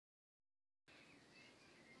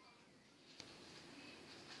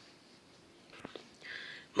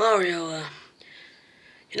Mario,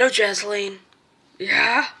 you know Jacellines?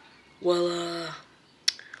 Yeah? Well,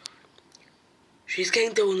 she's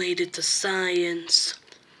getting donated to science.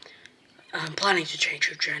 I'm planning to change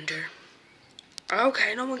her gender.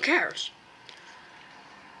 Okay, no one cares.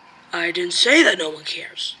 I didn't say that no one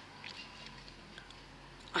cares.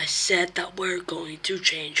 I said that we're going to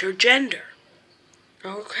change her gender.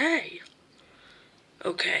 Okay.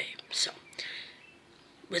 Okay, so.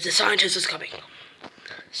 But the scientist is coming.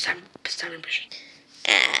 Stand in position.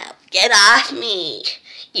 Ow, get off me,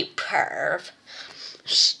 you perv.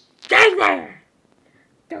 Stay there!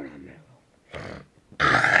 Don't move.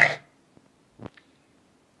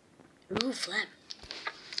 Ooh, phlegm.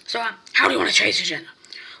 So, how do you want to change your gender?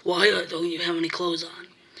 Well, I don't even have any clothes on.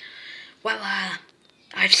 Well,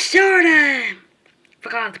 I've sorta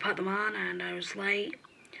forgot to put them on and I was late.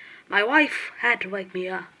 My wife had to wake me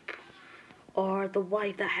up. Or the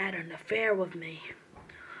wife that had an affair with me.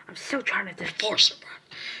 I'm still trying to divorce her, but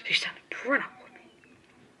she's trying to print up with me.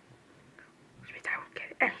 Which means I won't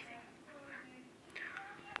get anything.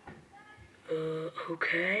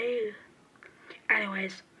 Okay.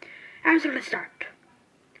 Anyways, how's it gonna start?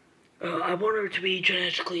 I want her to be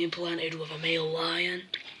genetically implanted with a male lion.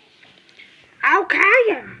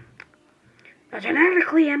 Okay. The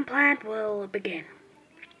genetically implant will begin.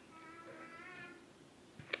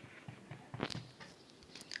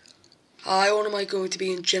 How am I going to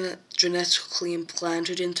be genetically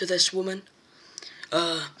implanted into this woman?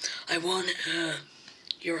 I want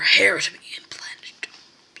your hair to be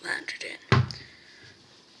implanted in.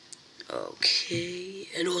 Okay,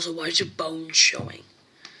 and also why is your bone showing?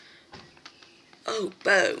 Oh,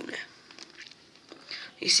 bone.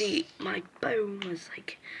 You see, my bone was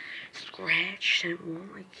like scratched and it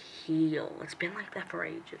won't like heal. It's been like that for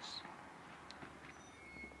ages.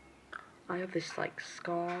 I have this like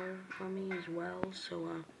scar on me as well,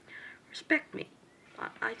 so respect me.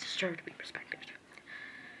 I deserve to be respected.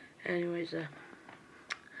 Anyways,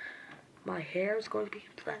 my hair is going to be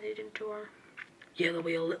implanted into her. Yeah, there'll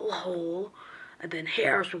be a little hole, and then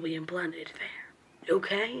hairs will be implanted there.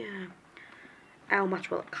 Okay? How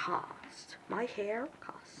much will it cost? My hair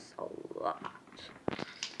costs a lot.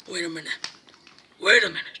 Wait a minute.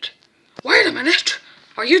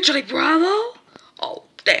 Are you Johnny Bravo? Oh,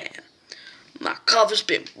 damn. My cover's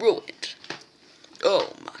been ruined.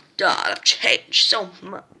 Oh my God, I've changed so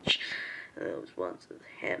much. I was once a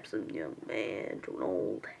handsome young man to an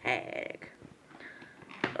old hag.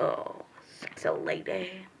 Oh, sexy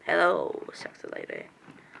lady. Hello, sexy lady.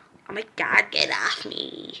 Oh my God, get off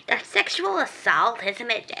me. That's sexual assault,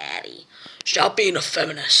 isn't it, Daddy? Stop being a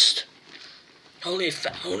feminist. Only a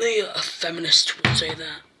feminist would say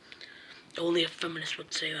that. Only a feminist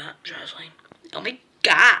would say that, Jacellines. Oh my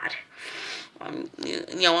God. I'm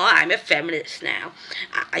a feminist now.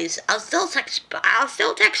 I'll still text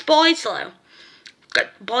boys though.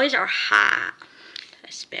 Boys are hot,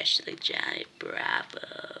 especially Johnny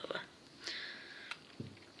Bravo.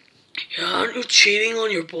 Yeah, aren't you cheating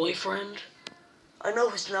on your boyfriend? I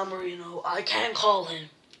know his number, I can't call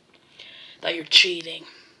him. That you're cheating.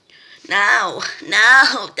 No,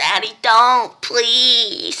 Daddy, don't,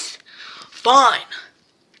 please. Fine.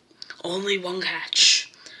 Only one catch.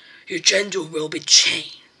 Your gender will be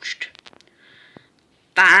changed.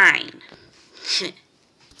 Fine.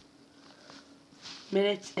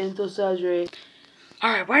 Minutes into surgery.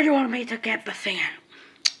 Alright, where do you want me to get the thing out?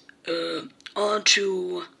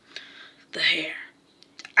 Onto the hair.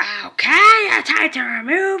 Okay, I tried to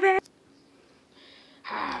remove it.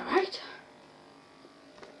 Alright.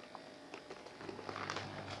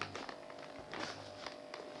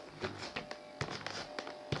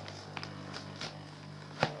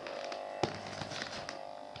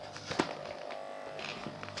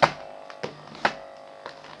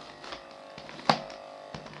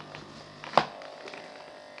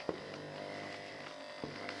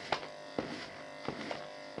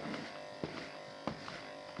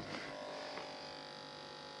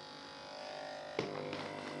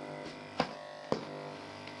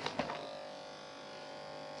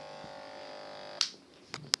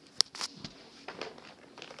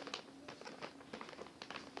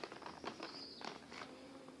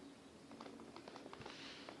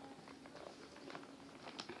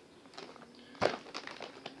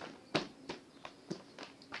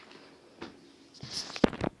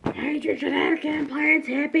 Major genetic implants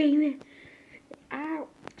have been out.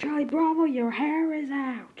 Charlie Bravo, your hair is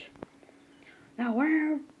out. Now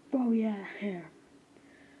where? Oh yeah, here.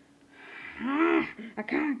 I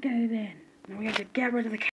can't get it in. Now we have to get rid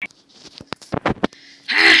of the cat.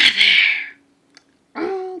 There.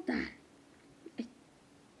 All done.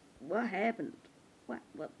 What happened?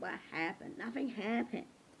 What nothing happened.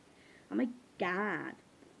 Oh my god.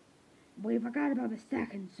 We forgot about the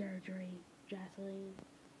second surgery, Jacellines.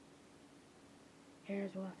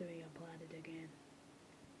 Hairs will have to be implanted again.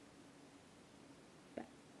 But,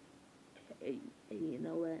 you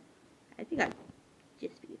know what? I think I'd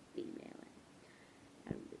just be a female.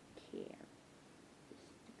 I don't really care.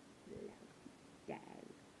 Just lousy dad.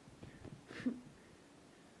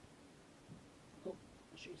 Oh,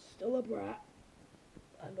 she's still a brat.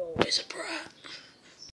 And always a brat.